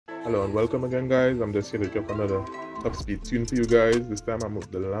Hello and welcome again, guys. I'm just here to drop another top speed tune for you guys. This time I'm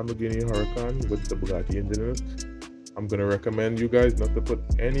with the Lamborghini Huracan with the Bugatti engine in it. I'm gonna recommend you guys not to put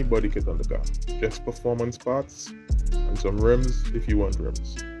any body kit on the car, just performance parts and some rims if you want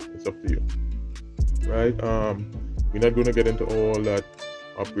rims. It's up to you, right? We're not gonna get into all that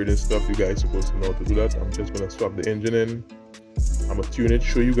upgrading stuff. You guys supposed to know how to do that. I'm just gonna swap the engine in. I'm gonna tune it,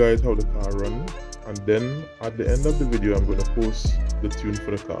 show you guys how the car runs, and then at the end of the video I'm gonna post the tune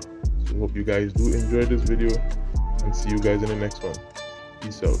for the car. So hope you guys do enjoy this video and see you guys in the next one.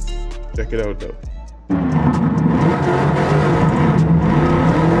 Peace out. Check it out though.